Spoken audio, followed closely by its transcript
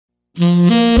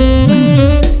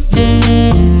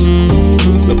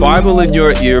Bible in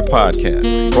Your Ear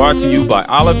podcast, brought to you by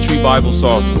Olive Tree Bible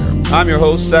Software. I'm your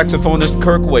host, saxophonist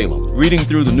Kirk Whalum, reading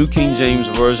through the New King James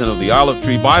Version of the Olive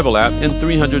Tree Bible app in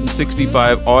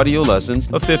 365 audio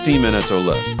lessons of 15 minutes or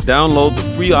less. Download the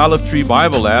free Olive Tree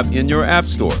Bible app in your app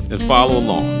store and follow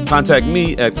along. Contact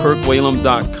me at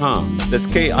kirkwhalum.com. That's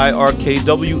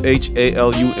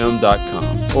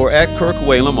KIRKWHALUM.com. Or at Kirk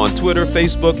Whalum on Twitter,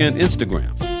 Facebook, and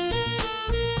Instagram.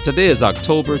 Today is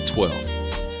October 12th.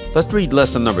 Let's read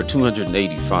lesson number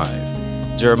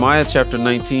 285. Jeremiah chapter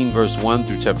 19, verse 1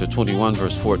 through chapter 21,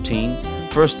 verse 14.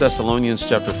 1 Thessalonians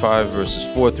chapter 5, verses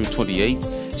 4 through 28.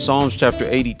 Psalms chapter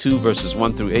 82, verses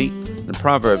 1 through 8. And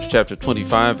Proverbs chapter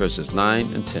 25, verses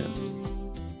 9 and 10.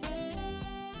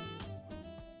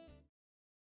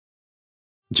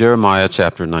 Jeremiah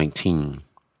chapter 19.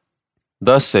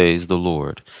 Thus says the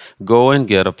Lord, Go and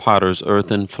get a potter's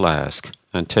earthen flask,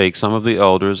 and take some of the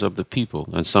elders of the people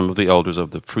and some of the elders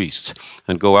of the priests,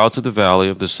 and go out to the valley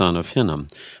of the son of Hinnom,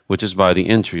 which is by the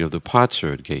entry of the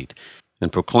potsherd gate, and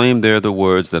proclaim there the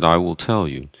words that I will tell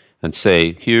you, and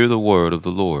say, Hear the word of the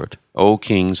Lord, O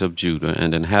kings of Judah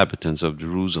and inhabitants of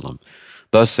Jerusalem.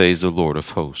 Thus says the Lord of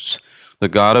hosts, the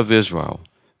God of Israel,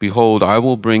 Behold, I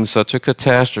will bring such a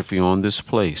catastrophe on this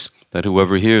place, that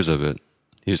whoever hears of it,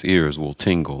 his ears will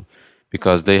tingle.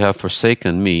 Because they have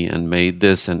forsaken me and made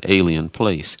this an alien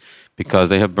place, because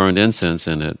they have burned incense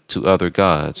in it to other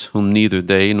gods, whom neither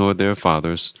they nor their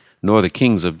fathers nor the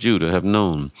kings of Judah have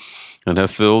known, and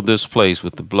have filled this place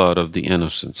with the blood of the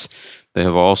innocents. They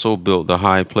have also built the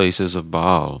high places of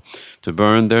Baal, to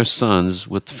burn their sons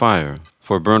with fire,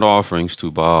 for burnt offerings to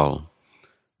Baal,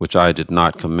 which I did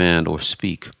not command or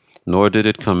speak, nor did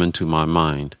it come into my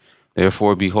mind.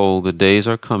 Therefore, behold, the days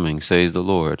are coming, says the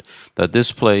Lord, that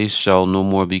this place shall no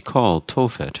more be called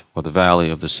Tophet, or the valley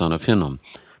of the son of Hinnom,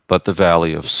 but the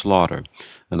valley of slaughter.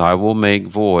 And I will make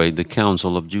void the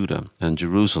counsel of Judah and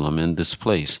Jerusalem in this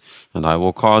place, and I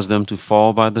will cause them to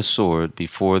fall by the sword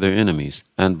before their enemies,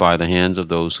 and by the hands of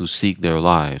those who seek their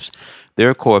lives.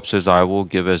 Their corpses I will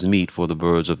give as meat for the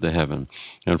birds of the heaven,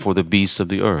 and for the beasts of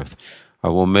the earth. I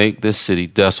will make this city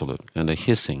desolate and a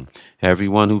hissing. Every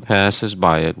one who passes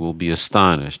by it will be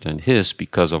astonished and hiss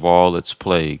because of all its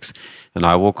plagues. And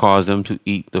I will cause them to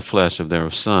eat the flesh of their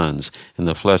sons and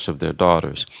the flesh of their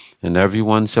daughters. And every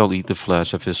one shall eat the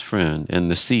flesh of his friend in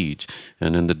the siege,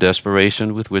 and in the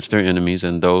desperation with which their enemies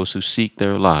and those who seek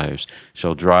their lives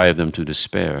shall drive them to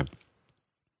despair.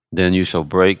 Then you shall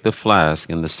break the flask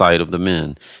in the sight of the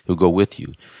men who go with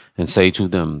you, and say to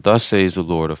them, Thus says the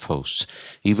Lord of hosts,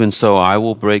 Even so I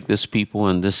will break this people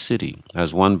and this city,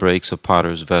 as one breaks a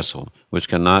potter's vessel, which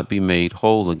cannot be made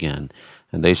whole again,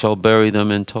 and they shall bury them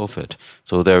in Tophet,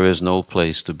 so there is no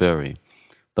place to bury.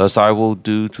 Thus I will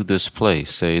do to this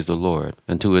place, says the Lord,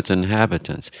 and to its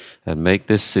inhabitants, and make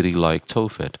this city like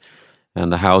Tophet,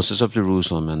 and the houses of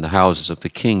Jerusalem and the houses of the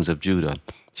kings of Judah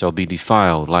shall be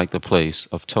defiled like the place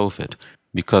of Tophet,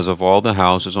 because of all the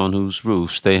houses on whose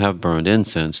roofs they have burned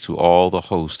incense to all the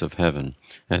host of heaven,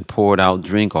 and poured out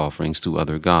drink offerings to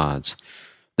other gods.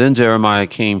 Then Jeremiah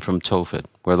came from Tophet,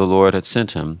 where the Lord had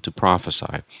sent him to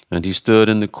prophesy, and he stood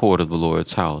in the court of the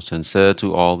Lord's house, and said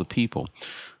to all the people,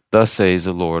 Thus says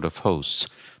the Lord of hosts,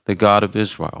 the God of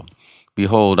Israel,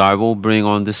 Behold, I will bring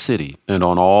on this city, and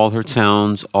on all her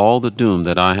towns, all the doom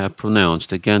that I have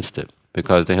pronounced against it,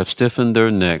 because they have stiffened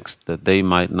their necks, that they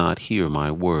might not hear my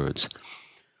words.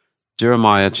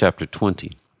 Jeremiah chapter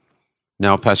 20.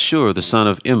 Now Pashur the son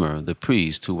of Immer, the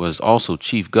priest, who was also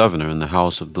chief governor in the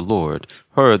house of the Lord,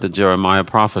 heard that Jeremiah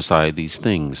prophesied these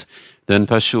things. Then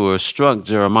Pashur struck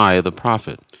Jeremiah the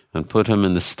prophet, and put him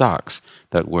in the stocks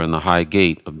that were in the high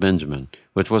gate of Benjamin,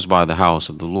 which was by the house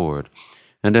of the Lord.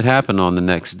 And it happened on the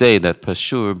next day that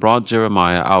Pashur brought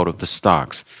Jeremiah out of the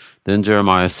stocks. Then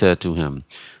Jeremiah said to him,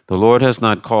 The Lord has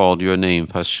not called your name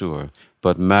Pashur,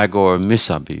 but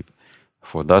Magor-Missabib.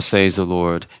 For thus says the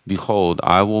Lord, Behold,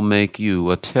 I will make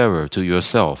you a terror to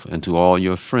yourself and to all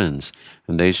your friends,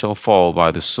 and they shall fall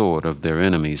by the sword of their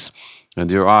enemies, and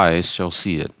your eyes shall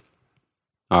see it.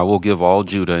 I will give all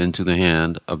Judah into the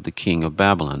hand of the king of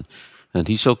Babylon, and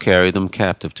he shall carry them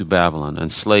captive to Babylon, and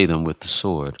slay them with the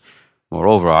sword.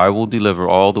 Moreover, I will deliver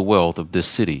all the wealth of this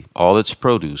city, all its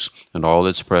produce, and all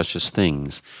its precious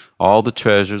things. All the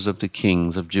treasures of the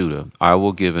kings of Judah I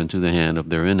will give into the hand of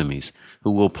their enemies, who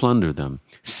will plunder them,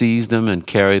 seize them, and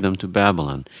carry them to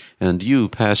Babylon. And you,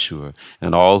 Pashur,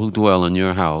 and all who dwell in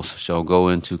your house shall go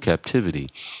into captivity.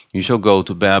 You shall go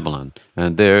to Babylon,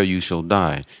 and there you shall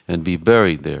die, and be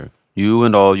buried there, you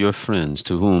and all your friends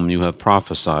to whom you have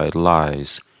prophesied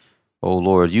lies. O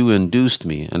Lord, you induced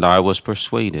me, and I was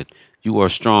persuaded. You are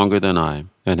stronger than I,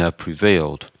 and have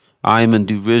prevailed. I am in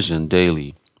derision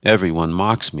daily. Everyone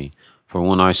mocks me, for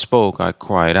when I spoke I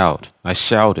cried out, I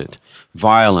shouted,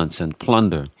 violence and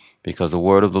plunder, because the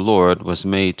word of the Lord was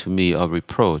made to me a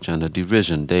reproach and a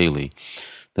derision daily.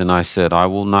 Then I said, I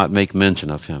will not make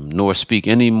mention of him, nor speak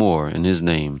any more in his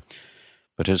name.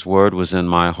 But his word was in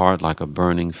my heart like a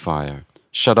burning fire,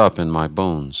 shut up in my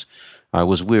bones. I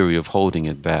was weary of holding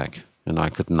it back, and I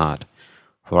could not.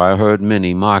 For I heard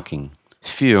many mocking,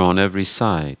 fear on every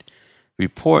side.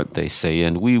 Report, they say,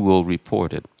 and we will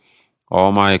report it.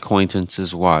 All my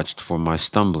acquaintances watched for my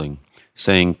stumbling,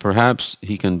 saying, perhaps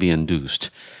he can be induced.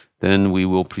 Then we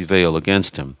will prevail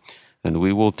against him, and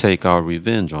we will take our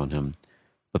revenge on him.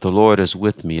 But the Lord is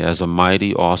with me as a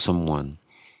mighty, awesome one.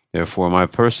 Therefore my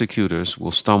persecutors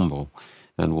will stumble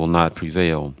and will not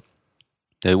prevail.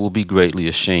 They will be greatly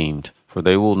ashamed, for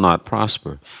they will not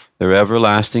prosper. Their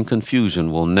everlasting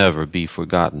confusion will never be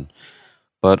forgotten.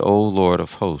 But, O Lord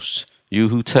of hosts, you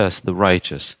who test the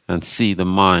righteous and see the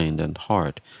mind and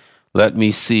heart, let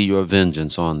me see your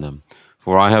vengeance on them,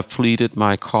 for I have pleaded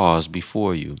my cause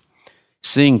before you.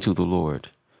 Sing to the Lord.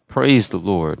 Praise the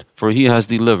Lord, for he has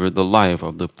delivered the life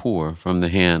of the poor from the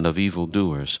hand of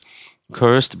evildoers.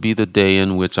 Cursed be the day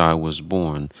in which I was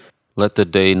born. Let the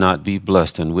day not be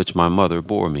blessed in which my mother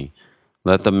bore me.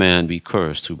 Let the man be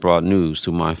cursed who brought news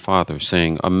to my father,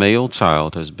 saying, a male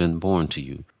child has been born to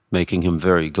you, making him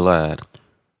very glad.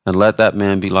 And let that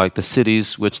man be like the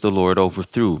cities which the Lord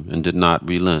overthrew and did not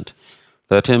relent.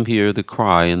 Let him hear the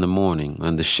cry in the morning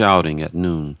and the shouting at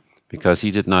noon, because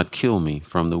he did not kill me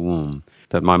from the womb,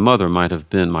 that my mother might have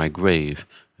been my grave,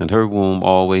 and her womb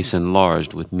always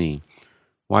enlarged with me.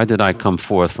 Why did I come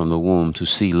forth from the womb to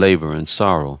see labor and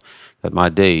sorrow, that my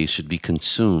days should be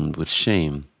consumed with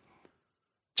shame?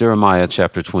 Jeremiah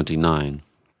chapter 29.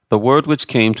 The word which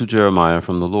came to Jeremiah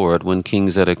from the Lord when King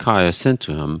Zedekiah sent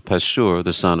to him Pashur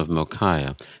the son of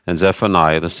Micaiah, and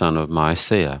Zephaniah the son of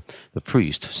Maaseiah, the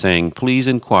priest, saying, please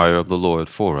inquire of the Lord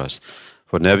for us.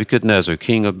 For Nebuchadnezzar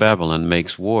king of Babylon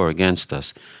makes war against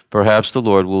us. Perhaps the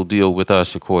Lord will deal with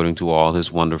us according to all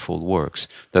his wonderful works,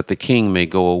 that the king may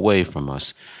go away from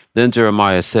us. Then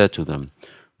Jeremiah said to them,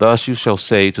 thus you shall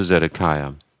say to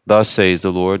Zedekiah, thus says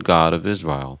the Lord God of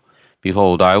Israel,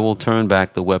 behold, I will turn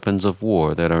back the weapons of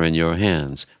war that are in your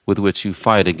hands, with which you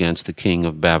fight against the king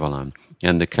of Babylon,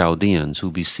 and the Chaldeans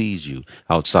who besiege you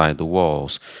outside the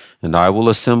walls, and I will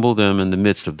assemble them in the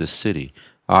midst of this city.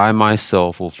 I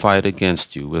myself will fight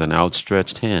against you with an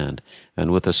outstretched hand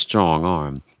and with a strong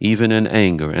arm, even in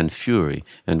anger and fury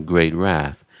and great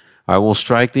wrath. I will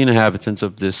strike the inhabitants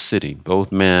of this city,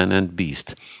 both man and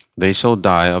beast. They shall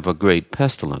die of a great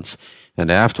pestilence. And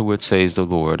afterward, says the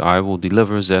Lord, I will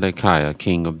deliver Zedekiah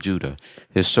king of Judah,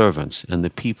 his servants, and the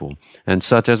people, and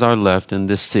such as are left in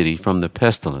this city from the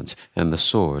pestilence, and the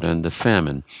sword, and the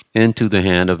famine, into the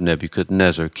hand of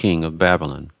Nebuchadnezzar king of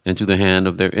Babylon, into the hand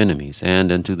of their enemies,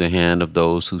 and into the hand of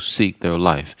those who seek their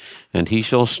life. And he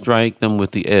shall strike them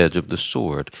with the edge of the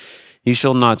sword. He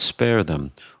shall not spare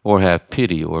them, or have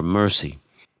pity or mercy.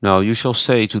 Now you shall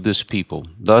say to this people,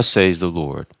 thus says the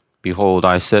Lord, behold,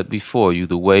 I set before you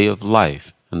the way of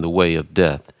life and the way of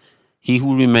death. He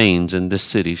who remains in this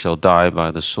city shall die by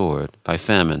the sword, by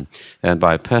famine, and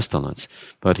by pestilence.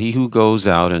 But he who goes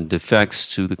out and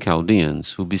defects to the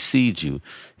Chaldeans, who besiege you,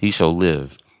 he shall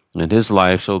live, and his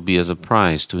life shall be as a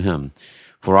prize to him.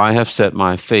 For I have set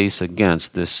my face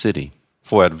against this city,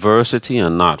 for adversity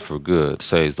and not for good,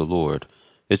 says the Lord.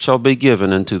 It shall be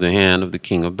given into the hand of the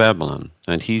king of Babylon,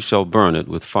 and he shall burn it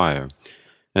with fire.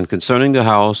 And concerning the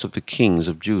house of the kings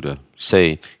of Judah,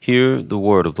 say, hear the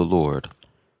word of the Lord.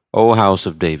 O house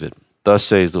of David, thus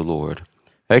says the Lord,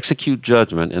 execute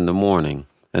judgment in the morning,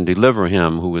 and deliver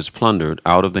him who is plundered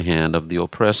out of the hand of the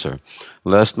oppressor,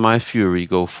 lest my fury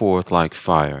go forth like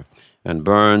fire, and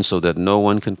burn so that no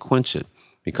one can quench it,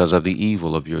 because of the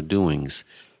evil of your doings.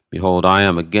 Behold, I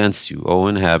am against you, O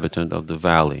inhabitant of the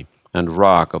valley, and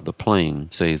rock of the plain,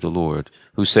 says the Lord,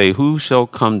 who say, who shall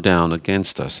come down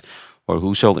against us, or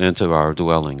who shall enter our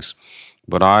dwellings?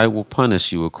 But I will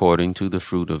punish you according to the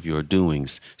fruit of your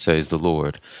doings, says the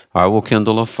Lord. I will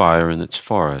kindle a fire in its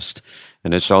forest,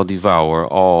 and it shall devour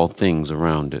all things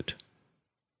around it.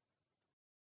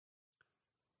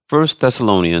 1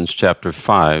 Thessalonians chapter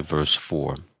 5, verse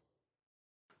 4.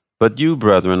 But you,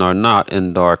 brethren, are not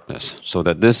in darkness, so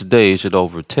that this day should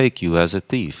overtake you as a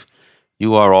thief.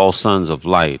 You are all sons of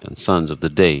light and sons of the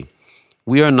day.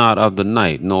 We are not of the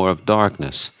night nor of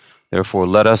darkness. Therefore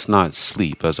let us not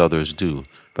sleep as others do,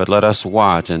 but let us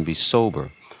watch and be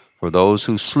sober. For those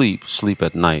who sleep, sleep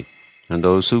at night, and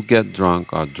those who get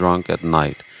drunk are drunk at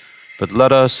night. But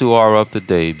let us who are of the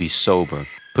day be sober,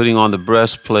 putting on the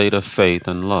breastplate of faith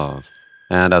and love,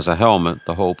 and as a helmet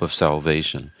the hope of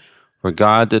salvation. For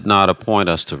God did not appoint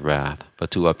us to wrath, but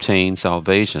to obtain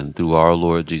salvation through our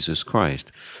Lord Jesus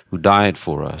Christ, who died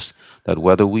for us, that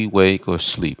whether we wake or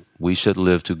sleep, we should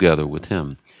live together with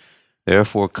him.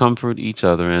 Therefore comfort each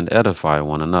other and edify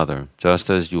one another, just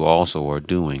as you also are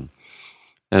doing.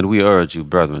 And we urge you,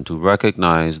 brethren, to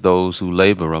recognize those who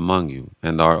labor among you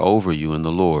and are over you in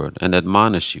the Lord, and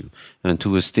admonish you, and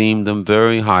to esteem them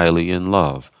very highly in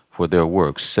love, for their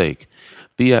work's sake.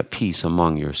 Be at peace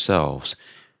among yourselves.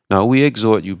 Now we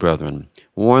exhort you, brethren,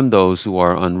 warn those who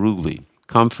are unruly,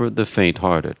 comfort the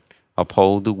faint-hearted,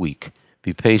 uphold the weak,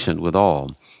 be patient with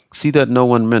all. See that no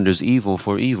one renders evil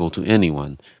for evil to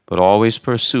anyone, but always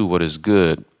pursue what is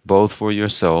good, both for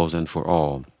yourselves and for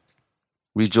all.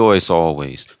 Rejoice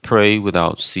always, pray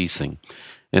without ceasing.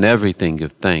 In everything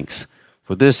give thanks,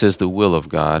 for this is the will of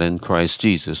God in Christ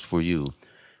Jesus for you.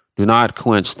 Do not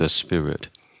quench the Spirit.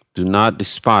 Do not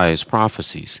despise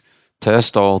prophecies.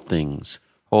 Test all things.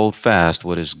 Hold fast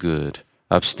what is good.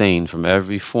 Abstain from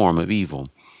every form of evil.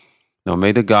 Now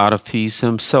may the God of peace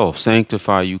himself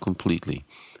sanctify you completely,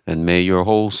 and may your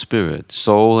whole spirit,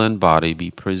 soul, and body be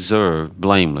preserved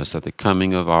blameless at the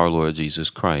coming of our Lord Jesus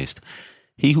Christ.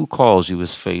 He who calls you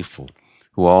is faithful,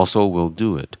 who also will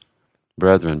do it.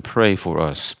 Brethren, pray for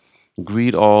us.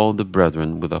 Greet all the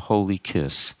brethren with a holy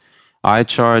kiss. I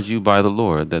charge you by the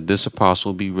Lord that this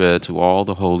epistle be read to all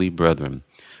the holy brethren.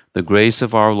 The grace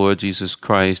of our Lord Jesus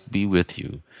Christ be with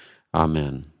you.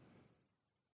 Amen.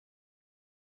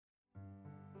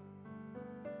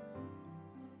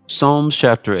 Psalms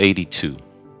chapter 82.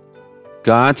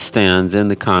 God stands in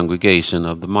the congregation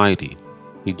of the mighty.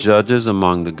 He judges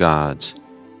among the gods.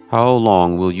 How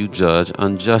long will you judge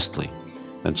unjustly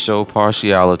and show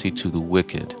partiality to the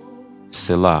wicked?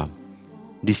 Selah.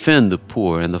 Defend the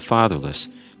poor and the fatherless.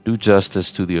 Do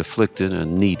justice to the afflicted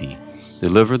and needy.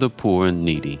 Deliver the poor and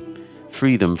needy.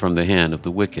 Free them from the hand of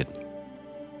the wicked.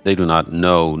 They do not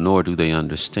know, nor do they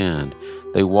understand.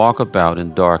 They walk about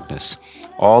in darkness.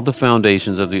 All the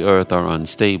foundations of the earth are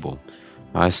unstable.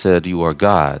 I said, you are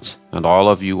gods, and all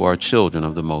of you are children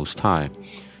of the Most High.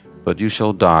 But you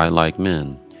shall die like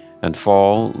men, and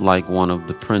fall like one of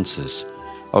the princes.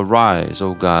 Arise,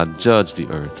 O God, judge the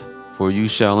earth, for you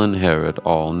shall inherit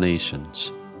all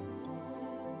nations.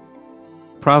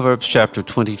 Proverbs chapter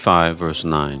 25, verse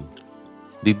 9.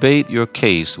 Debate your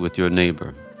case with your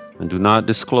neighbor, and do not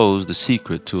disclose the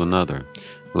secret to another,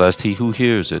 lest he who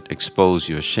hears it expose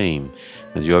your shame,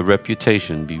 and your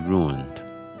reputation be ruined.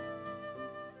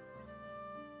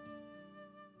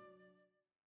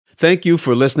 Thank you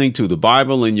for listening to the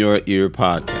Bible in Your Ear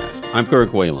podcast. I'm Kirk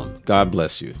Whalum. God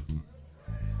bless you.